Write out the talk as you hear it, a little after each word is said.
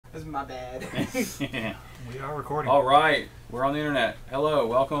That's my bad. Yeah. We are recording. All right, we're on the internet. Hello,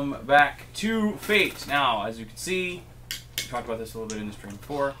 welcome back to Fate. Now, as you can see, we talked about this a little bit in the stream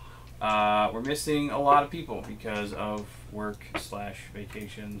before. We're missing a lot of people because of work /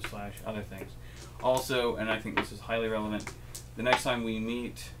 vacation / other things. Also, and I think this is highly relevant, the next time we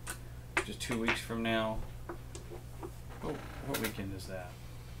meet, just 2 weeks from now. Oh, what weekend is that?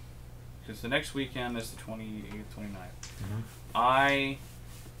 Because the next weekend is the 28th, 29th. I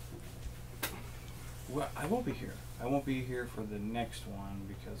won't be here. I won't be here for the next one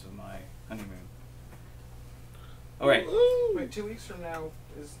because of my honeymoon. Oh, wait. Wait, 2 weeks from now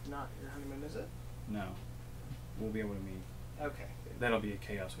is not your honeymoon, is it? No. We'll be able to meet. Okay. That'll be a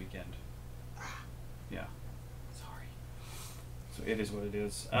chaos weekend. Yeah. Sorry. So it is what it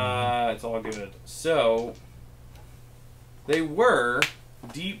is. It's all good. So, they were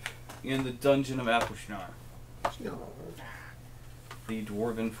deep in the dungeon of Apushnar. The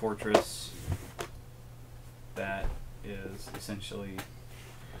dwarven fortress that is essentially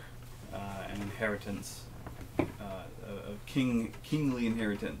an inheritance, a kingly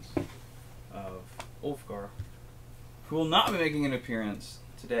inheritance of Ulfgar, who will not be making an appearance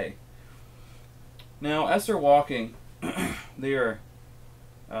today. Now, as they're walking, a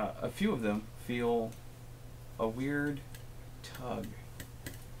few of them feel a weird tug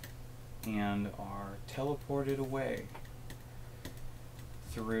and are teleported away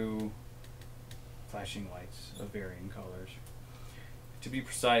through flashing lights of varying colors. To be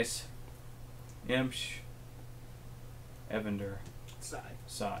precise, Imsh, Evander,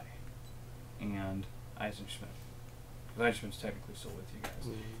 Sai, and Eisenschmidt. Because Eisenschmidt's technically still with you guys,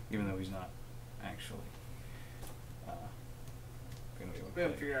 even though he's not actually going to be able to We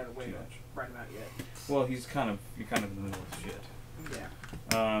haven't play figured out a way too to much. write him out yet. Well, you're kind of in the middle of shit.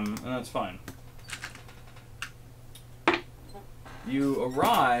 Yeah. And that's fine. You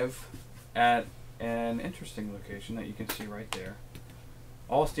arrive at an interesting location that you can see right there.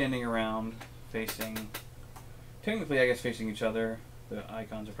 All standing around, facing, technically I guess facing each other. The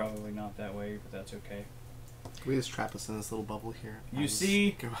icons are probably not that way, but that's okay. We just trap us in this little bubble here. You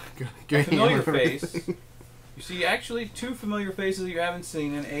see go a familiar face. You see actually two familiar faces you haven't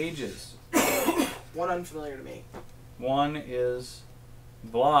seen in ages. One unfamiliar to me. One is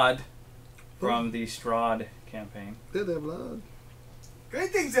Vlad from the Strahd campaign. Did they blood?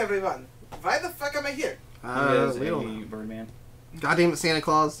 Greetings, everyone. Why the fuck am I here? He is We a don't know. birdman. Goddamn it, Santa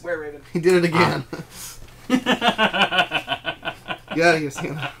Claus. Where, Raven? He did it again. Get out of here,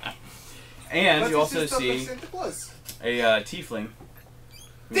 Santa. And Let's you just also do stuff like see Santa Claus. a tiefling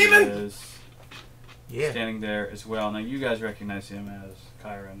who Demon! is Yeah. standing there as well. Now you guys recognize him as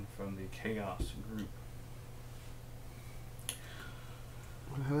Chiron from the Chaos group.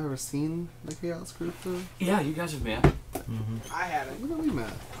 Have I ever seen the Chaos group though? Yeah, you guys have met I haven't. When did we met?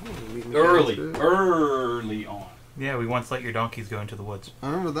 I don't remember meeting the Chaos group. early on. Yeah, we once let your donkeys go into the woods. I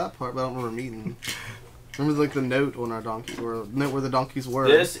remember that part, but I don't remember meeting. I remember like the note on our donkeys, or note where the donkeys were.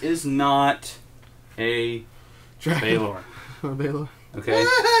 This is not a Dragon. Baylor. Or Baylor. Okay?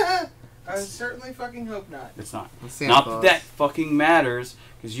 I certainly fucking hope not. It's not. Santa Not Claus. that that fucking matters,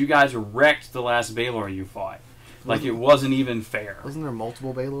 because you guys wrecked the last Baylor you fought. Like it wasn't even fair. Wasn't there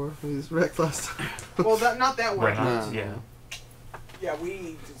multiple Baylor we just wrecked last time? Well, not that one. Right now. No. Yeah. Yeah,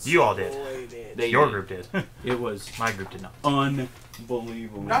 we. You all did. did. Your group did. It was My group did not.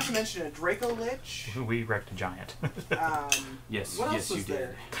 unbelievable. Not to mention a Draco Lich. We wrecked a giant. Yes, What else yes, was you did.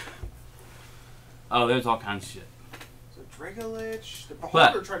 there? Oh, there's all kinds of shit. So Draco Lich. The But-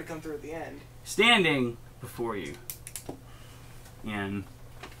 Beholder tried to come through at the end. Standing before you in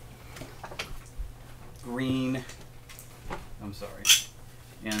green, I'm sorry,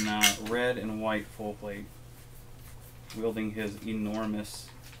 in red and white full plate, wielding his enormous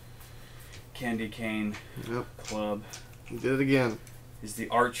candy cane Yep. club, We did it again. is the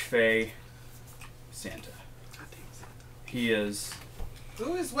Archfey Santa. He is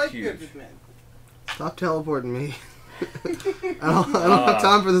Who is white Huge. bearded man? Stop teleporting me. I don't have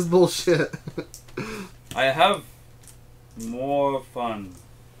time for this bullshit. I have more fun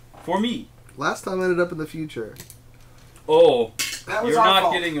for me. Last time I ended up in the future. Oh, That was you're our not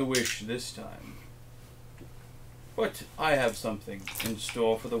fault. getting a wish this time. But I have something in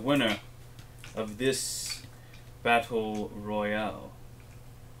store for the winner of this battle royale.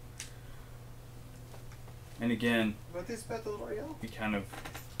 And again, What is Battle Royale? he kind of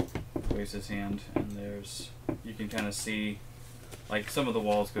waves his hand, and you can kind of see, like, some of the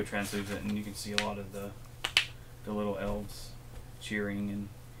walls go translucent, and you can see a lot of the little elves cheering and,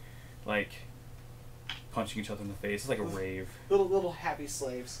 like, punching each other in the face. It's like a rave. Little happy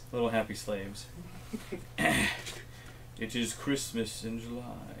slaves. Little happy slaves. It is Christmas in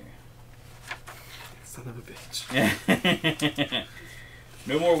July. Son of a bitch.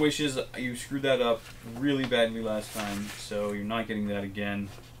 No more wishes. You screwed that up really badly last time, so you're not getting that again.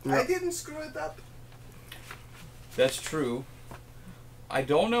 I didn't screw it up. That's true. I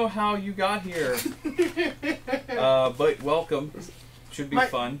don't know how you got here, but welcome. Should be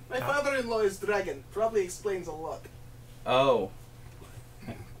fun. My father-in-law is dragon. Probably explains a lot. Oh.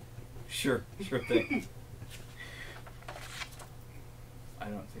 Sure thing. I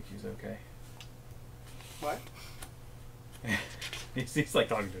don't think he's okay. What? He's like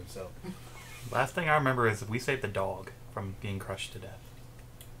talking to himself. Last thing I remember is we saved the dog from being crushed to death.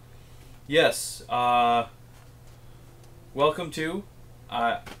 Yes. Welcome to.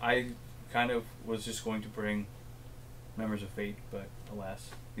 I kind of was just going to bring members of Fate, but alas,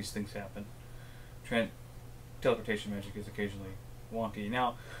 these things happen. Teleportation magic is occasionally wonky.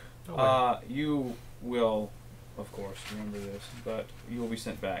 Now, you will, of course, remember this, but you will be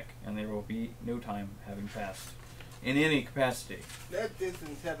sent back, and there will be no time having passed in any capacity. That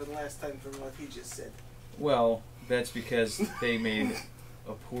didn't happen last time from what he just said. Well, that's because they made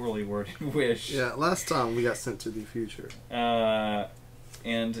a poorly worded wish. Yeah, last time we got sent to the future.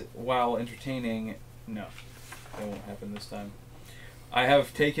 And while entertaining, no, that won't happen this time. I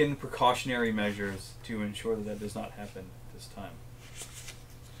have taken precautionary measures to ensure that does not happen this time.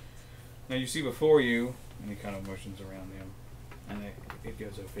 Now you see before you, and he kind of motions around him, and it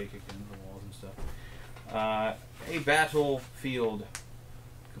goes opaque again, the walls and stuff. A battlefield,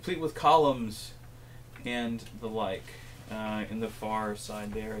 complete with columns and the like. In the far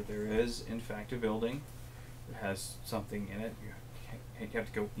side there is, in fact, a building that has something in it. You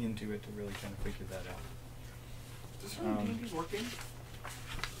have to go into it to really kind of figure that out. Is this working?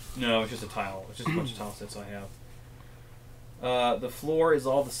 No, it's just a tile. It's just a bunch of tile sets I have. The floor is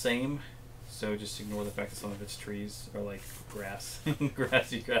all the same, so just ignore the fact that some of its trees are like grass,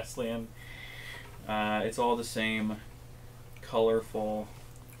 grassy grassland. It's all the same, colorful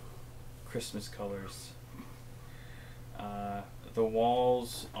Christmas colors. The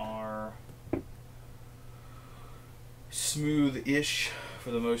walls are smooth-ish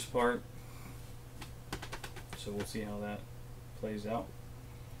for the most part, so we'll see how that plays out.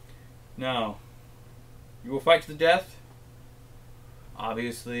 Now, you will fight to the death.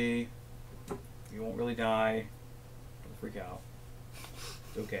 Obviously, you won't really die. Don't freak out.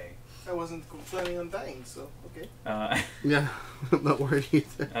 It's okay. I wasn't planning on dying, so okay. Yeah, I'm not worried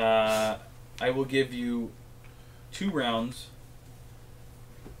either. I will give you 2 rounds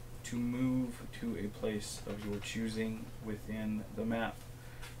to move to a place of your choosing within the map,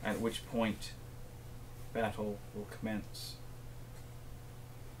 at which point battle will commence.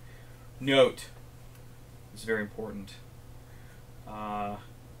 Note, it's very important,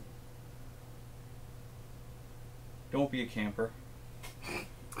 don't be a camper.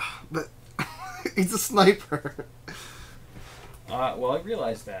 But he's a sniper. Well, I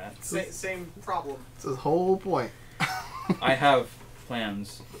realize that. Same problem. It's his whole point. I have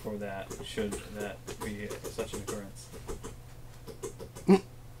plans for that, should that be such an occurrence. Is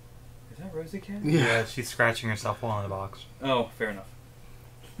that Rosie Cat? Yeah, she's scratching herself while in the box. Oh, fair enough.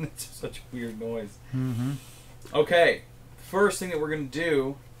 It's such a weird noise. Mm-hmm. Okay, first thing that we're going to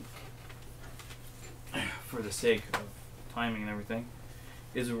do, for the sake of timing and everything,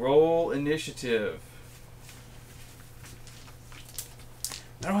 is roll initiative.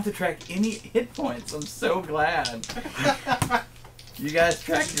 I don't have to track any hit points. I'm so glad. You guys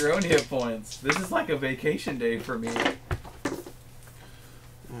track your own hit points. This is like a vacation day for me.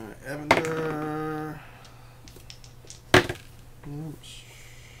 Alright, Evander. Oops.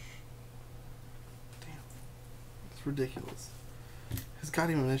 Damn. It's ridiculous. His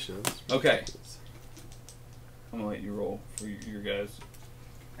goddamn initiative. Okay. Ridiculous. I'm gonna let you roll for your guys.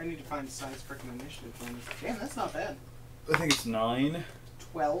 I need to find the size freaking initiative on this. Damn, that's not bad. I think it's 9.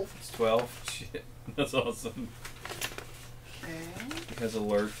 12. It's 12. Shit. That's awesome. Okay. It has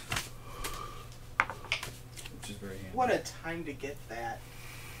alert. Which is very handy. What a time to get that.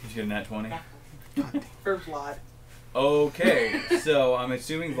 Did you get a nat 20? For Vlad. Okay, so I'm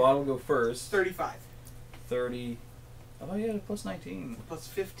assuming Vlad will go first. 35. 30. Oh, yeah, plus 19. Plus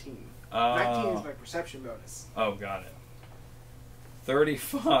 15. 19 is my perception bonus. Oh, got it.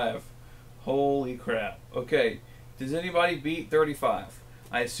 35. Holy crap. Okay, does anybody beat 35?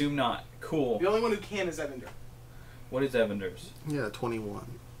 I assume not. Cool. The only one who can is Evander. What is Evander's? Yeah,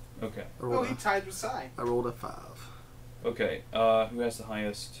 21. Okay. Oh, he tied with Sai. I rolled a 5. Okay, who has the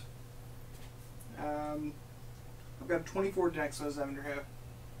highest? I've got a 24 dex, so does Evander have?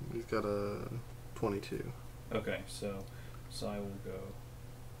 He's got a 22. Okay, so Sai will go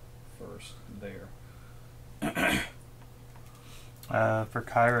first there. For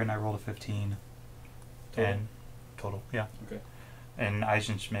Kyron, I rolled a 15. Total? And total, yeah. Okay. And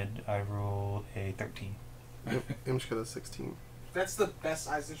Eisenschmidt, I rolled a 13. Imsh got a 16. That's the best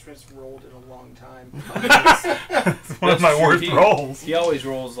Eisenschmidt's rolled in a long time. It's one of my That's true. worst rolls. He always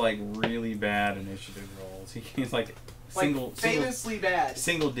rolls like really bad initiative rolls. He's like famously bad.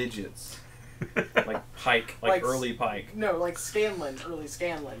 single digits. Like Pike, like early Pike. No, like Scanlan, early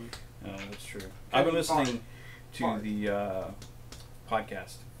Scanlan. Oh, that's true. I've been listening to the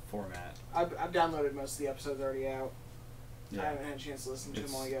podcast format. I've downloaded most of the episodes already out. Yeah. I haven't had a chance to listen to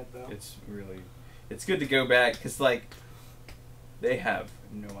them all yet, though. It's good to go back because like they have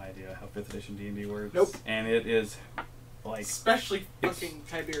no idea how 5th edition D&D works. Nope. And it is like especially fucking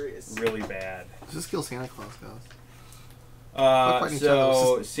Tiberius. really bad. Just kill Santa Claus, guys.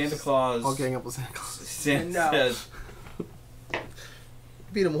 So Santa Claus. I'll gang up with Santa Claus. Santa No. says,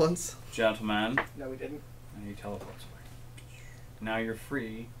 Beat him once. "Gentlemen," No, we didn't. and he teleports away. Now you're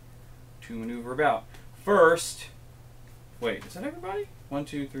free to maneuver about. First, wait, is that everybody? 1,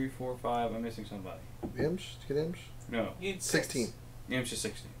 2, 3, 4, 5. I'm missing somebody. Imsh? Did you get Imsh? No. You need 16. Im's just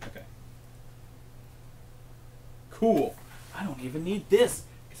 16. Okay. Cool. I don't even need this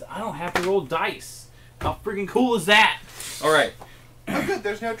because I don't have to roll dice. How freaking cool is that? All right. Oh, good.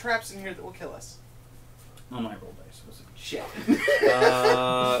 There's no traps in here that will kill us. I might roll dice. We'll see. Shit.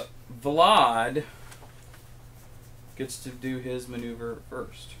 Vlad gets to do his maneuver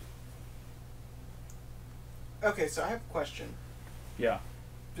first. Okay, so I have a question. Yeah.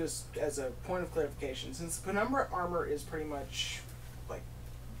 Just as a point of clarification, since the penumbra armor is pretty much like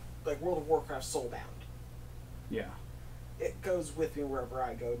World of Warcraft soulbound, Yeah. it goes with me wherever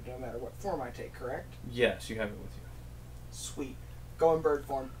I go, no matter what form I take. Correct? Yes, you have it with you. Sweet. Go in bird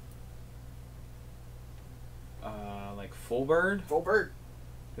form. Like full bird? Full bird.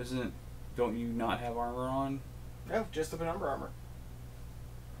 Don't you not have armor on? No, just the penumbra armor.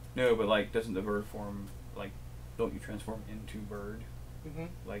 No, but like, doesn't the bird form, like, don't you transform into bird? Mm-hmm.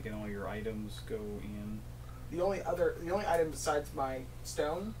 Like, and all your items go in? The only item besides my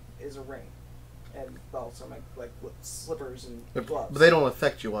stone is a ring, and also my slippers and gloves. But they don't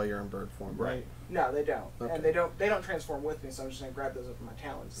affect you while you're in bird form, right? No, they don't, Okay. and they don't transform with me. So I'm just gonna grab those up in my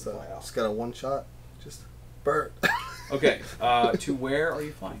talons and So fly off. just got a one shot. Just bird. Okay, to where are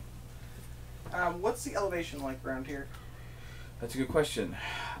you flying? What's the elevation like around here? That's a good question.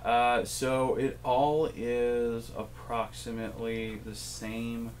 So it all is approximately the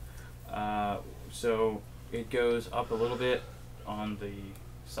same. So it goes up a little bit on the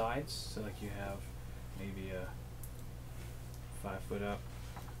sides. So like you have maybe a 5 foot up.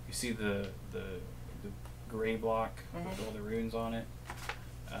 You see the gray block with all the runes on it.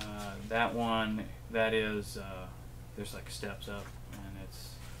 That one, that is, there's like steps up, and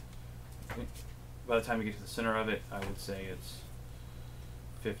it's, by the time you get to the center of it, I would say it's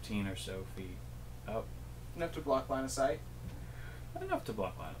 15 or so feet up. Enough to block line of sight. Enough to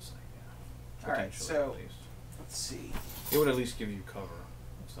block line of sight, yeah. Alright, Potentially, so at least. let's see. It would at least give you cover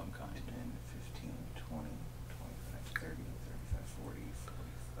of some kind. 10, 15, 20, 25, 30, 35, 40,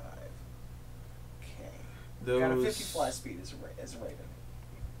 45. Okay. Those... Got a 50 fly speed as a raven.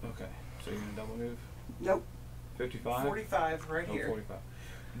 Okay, so you're going to double move? Nope. 55? 45 right Oh, here. 45.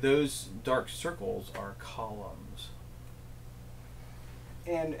 Those dark circles are columns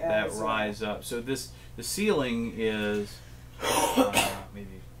And that as, rise up. So the ceiling is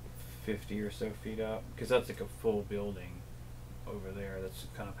maybe 50 or so feet up, because that's like a full building over there that's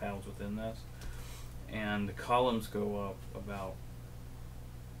kind of housed within this. And the columns go up about,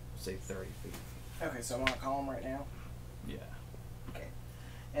 say, 30 feet. Okay, so I'm on a column right now. Yeah. Okay.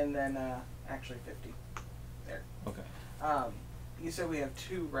 And then, actually 50. There. Okay. You said we have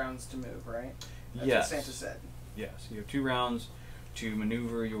 2 rounds to move, right? That's Yes. what Santa said. Yes. You have 2 rounds to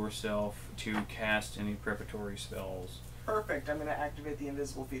maneuver yourself to cast any preparatory spells. Perfect. I'm going to activate the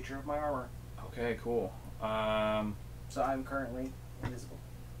invisible feature of my armor. Okay, cool. So I'm currently invisible.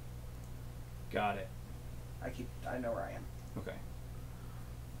 Got it. I know where I am. Okay.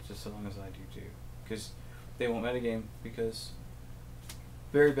 Just so long as I do too. Because they won't metagame, because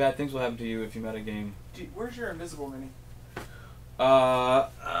very bad things will happen to you if you metagame. Where's your invisible mini?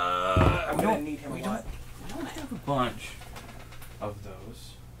 I'm gonna need him a we lot. don't have a bunch of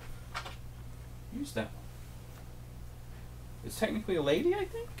those. Use that one. It's technically a lady, I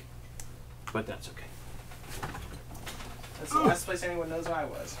think, but that's okay. That's the last place anyone knows I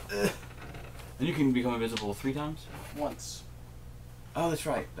was. And you can become invisible 3 times? Once. Oh, that's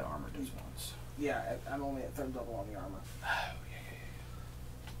right. The armor does once. Yeah, I'm only at 3rd level on the armor. Oh,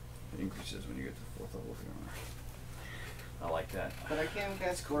 yeah. It increases when you get to the 4th level of your armor. I like that. But I can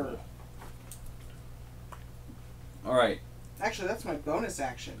cast Glitter. Alright. Actually, that's my bonus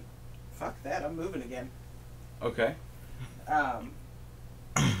action fuck that. I'm moving again. Okay.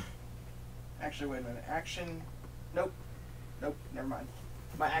 Actually, wait a minute. Action. Nope. Nope. Never mind.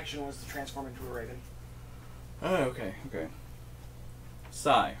 My action was to transform into a raven. Oh, okay. Okay.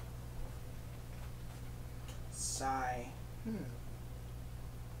 Sigh. Sigh.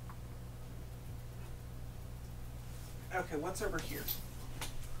 Okay, what's over here?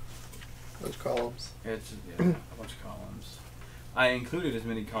 Those columns. It's a bunch of columns. I included as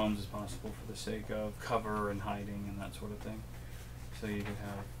many columns as possible for the sake of cover and hiding and that sort of thing. So you could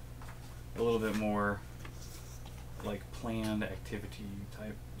have a little bit more like planned activity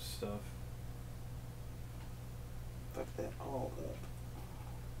type stuff. Fuck that all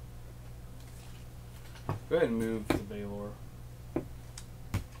up. Go ahead and move the Baylor.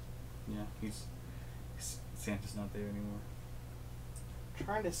 Yeah, Santa's not there anymore.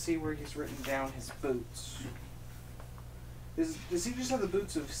 Trying to see where he's written down his boots. Does he just have the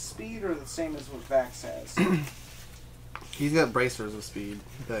boots of speed or the same as what Vax has? He's got bracers of speed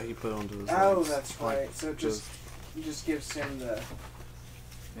that he put onto his legs. Oh, that's right. Like, So it just gives him the...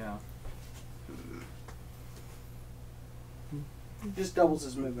 Yeah. Just doubles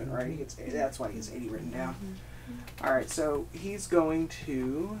his movement, right? He gets, that's why he has 80 written down. Alright, so he's going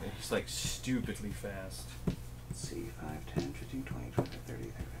to... He's like stupidly fast. Let's see, 5, 10, 15, 20, 25, 30,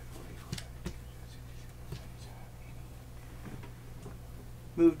 35, 40, 45, 50.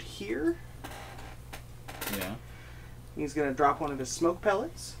 Moved here. Yeah. He's going to drop one of his smoke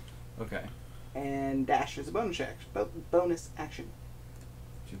pellets. Okay. And dash as a bonus action.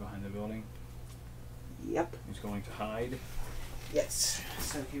 Is he behind the building? Yep. He's going to hide. Yes.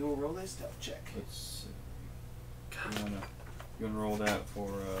 So he will roll a stealth check. Let's see. You wanna roll that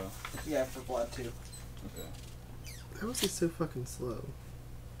for Yeah, for blood too. okay. How is he so fucking slow?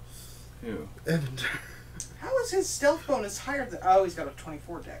 Who? Evander. How is his stealth bonus higher than... Oh, he's got a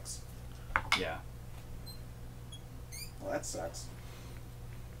 24 dex. Yeah. Well, that sucks.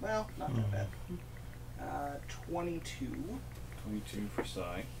 Well, not that bad. 22. 22 for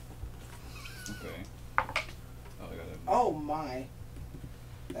Psy. Okay. Oh, I got it. Oh my.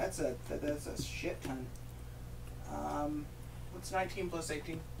 That's a shit ton. What's 19 plus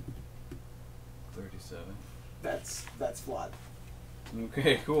 18? 37. That's Vlad.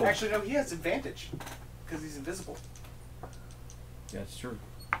 Okay, cool. Actually, no, he has advantage because he's invisible. Yeah, it's true.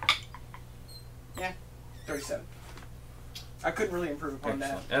 Yeah, 37. I couldn't really improve upon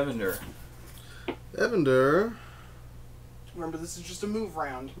Excellent. that. Evander. Remember, this is just a move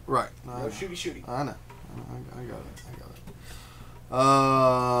round. Right. No shooty. I know. I got it.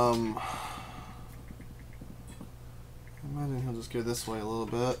 I imagine he'll just go this way a little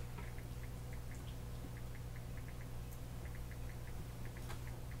bit.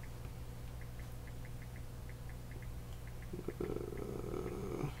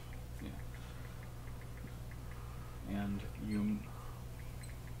 And you.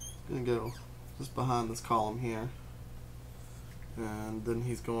 Gonna go just behind this column here. And then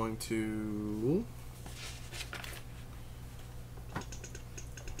he's going to...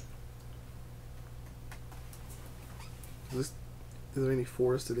 Is there any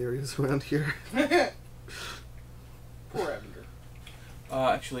forested areas around here? Poor Evander.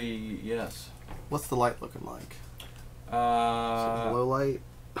 Actually, yes. What's the light looking like? Uh. Low light?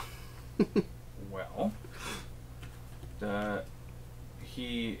 Well. So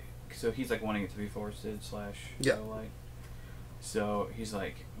he's like wanting it to be forested / Yeah. low light. So he's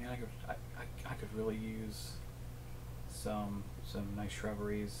like, man, I could really use some nice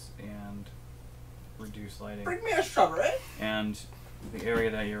shrubberies and reduce lighting. Bring me a shrubbery. And the area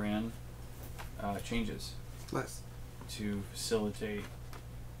that you're in changes Nice. to facilitate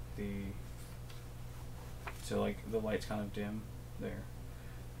so like the light's kind of dim there,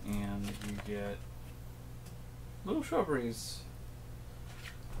 and you get little shrubberies.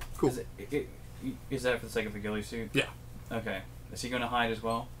 Cool. Is that for the sake of the ghillie suit? Yeah. Okay. Is he going to hide as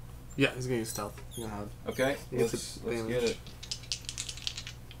well? Yeah, he's gonna use stealth. He's gonna hide. Okay. He gets Let's get advantage.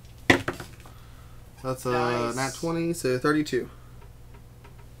 it. That's Nice. nat 20, so 32.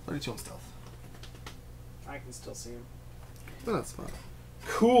 32 on stealth. I can still see him. But that's fine.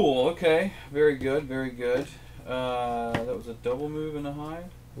 Cool. Okay. Very good. Very good. That was a double move and a hide.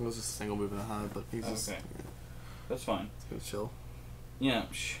 It was just a single move and a hide, but he's just... Okay. That's fine. He's gonna chill. Yeah.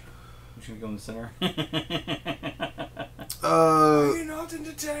 Shh. I'm just gonna go in the center. Are you not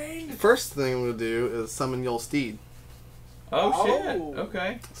entertained? First thing I'm gonna do is summon Yol Steed. Oh shit.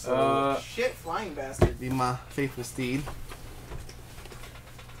 Okay. So- Shit, flying bastard. Be my faithful steed.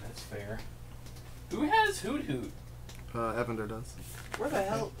 That's fair. Who has Hoot Hoot? Evander does. Where the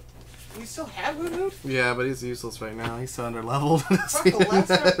hell? We still have Hoot Hoot? Yeah, but he's useless right now. He's so underleveled. Fuck, the last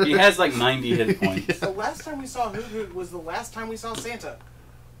time, He has like 90 hit points. the last time we saw Hoot Hoot was the last time we saw Santa.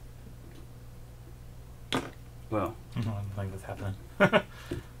 Well, I don't think that's happening.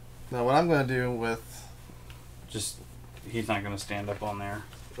 Now, what I'm going to do with... just he's not going to stand up on there.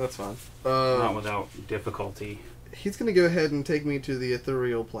 That's fine. Not without difficulty. He's going to go ahead and take me to the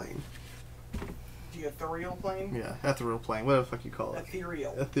ethereal plane. The ethereal plane? Yeah, ethereal plane. Whatever the fuck you call it.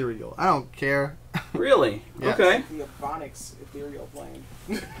 Ethereal. Ethereal. I don't care. Really? Yeah. Okay. The Ebonics ethereal plane.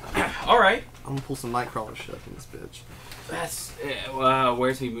 All right. I'm going to pull some Nightcrawler shit from this bitch. That's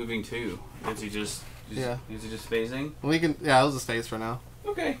where's he moving to? Is he just Yeah. Is he just phasing? We can... Yeah, I'll just phase for now.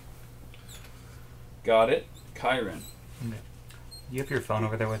 Okay. Got it. Kyron. You have your phone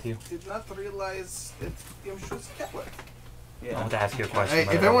over there with you? Did not realize it was Kepler. I want to ask you a question. Hey,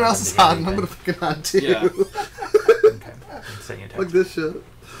 but I if don't everyone want else is them to hear hiding, I'm going to anything. fucking hide too. Yeah. Okay. I'm sending you a text. Look at this shit.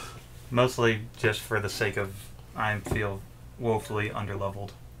 Mostly just for the sake of I feel woefully underleveled,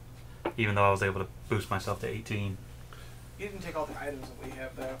 even though I was able to boost myself to 18. You didn't take all the items that we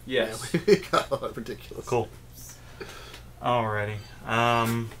have, though. Yes. Yeah, we got a lot of ridiculous. Cool. Alrighty.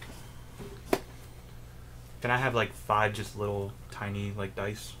 Can I have like 5 just little tiny like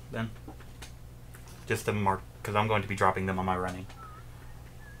dice then? Just to mark, because I'm going to be dropping them on my running.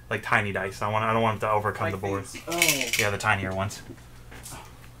 Like tiny dice. I don't want them to overcome Like the board. these. Oh. Yeah, the tinier ones.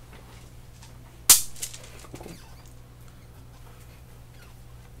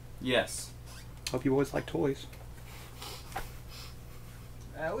 Yes. Hope you always like toys.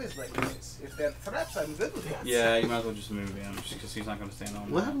 I always like these. If they're threats, I'm good with that. Yeah, you might as well just move him, just because he's not going to stand on.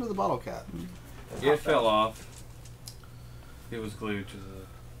 What that. happened to the bottle cap? It fell off. It was glued to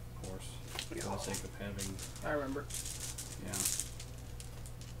the horse for the sake of having. I remember. Yeah.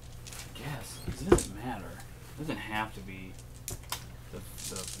 I guess it doesn't matter. It doesn't have to be the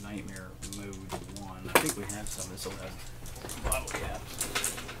nightmare mode one. I think we have some that still has bottle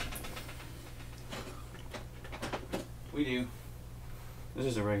caps. We do. This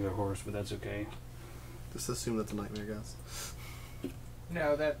is a regular horse, but that's okay. Just assume that's a nightmare, guys.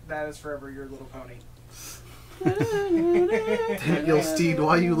 No, that is forever your little pony. Yo, Steed,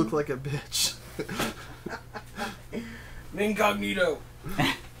 why you look like a bitch? Incognito.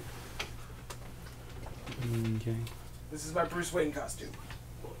 Okay. This is my Bruce Wayne costume.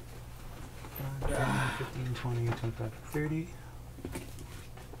 15, 20, 25, 30.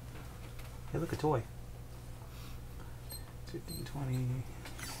 Hey, look, a toy. 15, 20,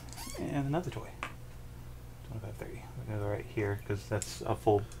 and another toy. 25, 30. We're gonna go right here because that's a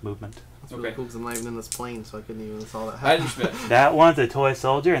full movement. That's really cool because I'm not even in this plane, so I couldn't even saw that I happen. just bet. That one's a toy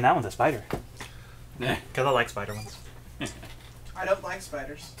soldier, and that one's a spider. Nah. Because I like spider ones. I don't like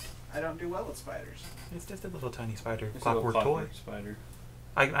spiders. I don't do well with spiders. It's just a little tiny spider, It's a little clockwork toy. clockwork spider.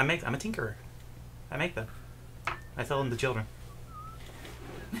 I'm a tinkerer. I make them. I sell them to children.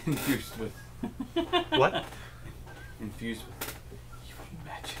 Infused with. What? Infused with evil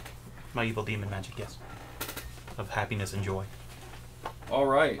magic. My evil demon magic, yes. Of happiness and joy. All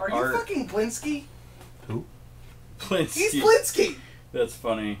right. Are you fucking Blinsky? Who? Blinsky. He's Blinsky! That's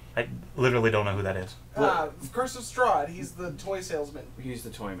funny. I literally don't know who that is. Curse of Strahd. He's the toy salesman. He's the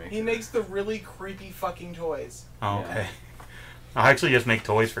toy maker. He makes the really creepy fucking toys. Oh, Yeah. okay. I actually just make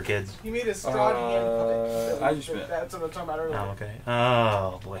toys for kids. He made a Strahd hand puppet. I just bet. That's what I was talking about earlier. Oh, okay.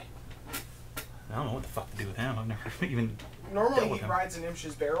 Oh, boy. I don't know what the fuck to do with him. I've never even... Normally dealt with he him. rides an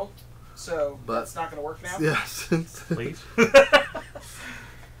Imsh's barrel, so But- that's not going to work now. Yes. Please?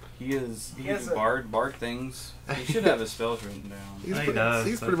 He is. He has can a- bard things. He should have his spells written down. He's, He pretty, does,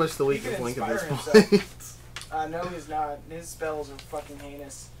 he's but- pretty much the He weakest can link at this inspire point. No, he's not. His spells are fucking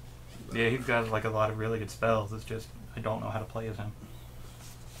heinous. Yeah, he's got like a lot of really good spells. It's just, I don't know how to play as him.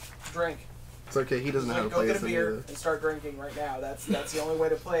 Drink. It's okay, he doesn't know how to Go play get a this beer either. and start drinking right now. That's the only way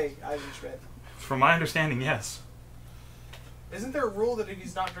to play Eisenschmidt. From my understanding, yes. Isn't there a rule that if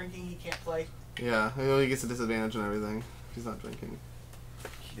he's not drinking, he can't play? Yeah, I know he gets a disadvantage and everything if he's not drinking.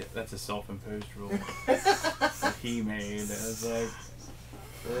 That's a self-imposed rule that he made. It's like,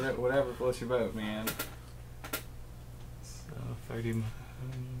 whatever floats your boat, man. So, 30... Let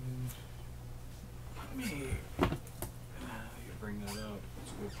me bring that up.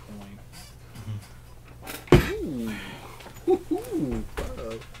 That's a good point. Ooh. Woohoo.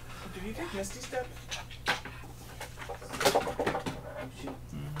 Did he take Misty Step?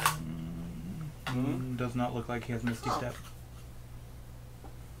 Does not look like he has Misty Step.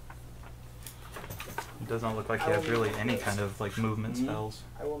 It does not look like he has really any kind of like movement spells.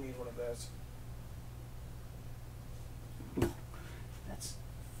 I will need one of those. That's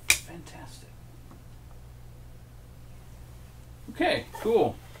fantastic. Okay,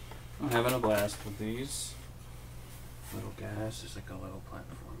 cool. I'm having a blast with these. Little guys, there's like a little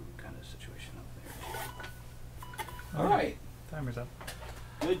platform kind of situation up there. Alright. Timer's up.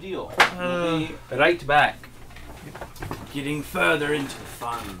 Good deal. We'll be right back. Getting further into the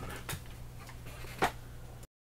fun.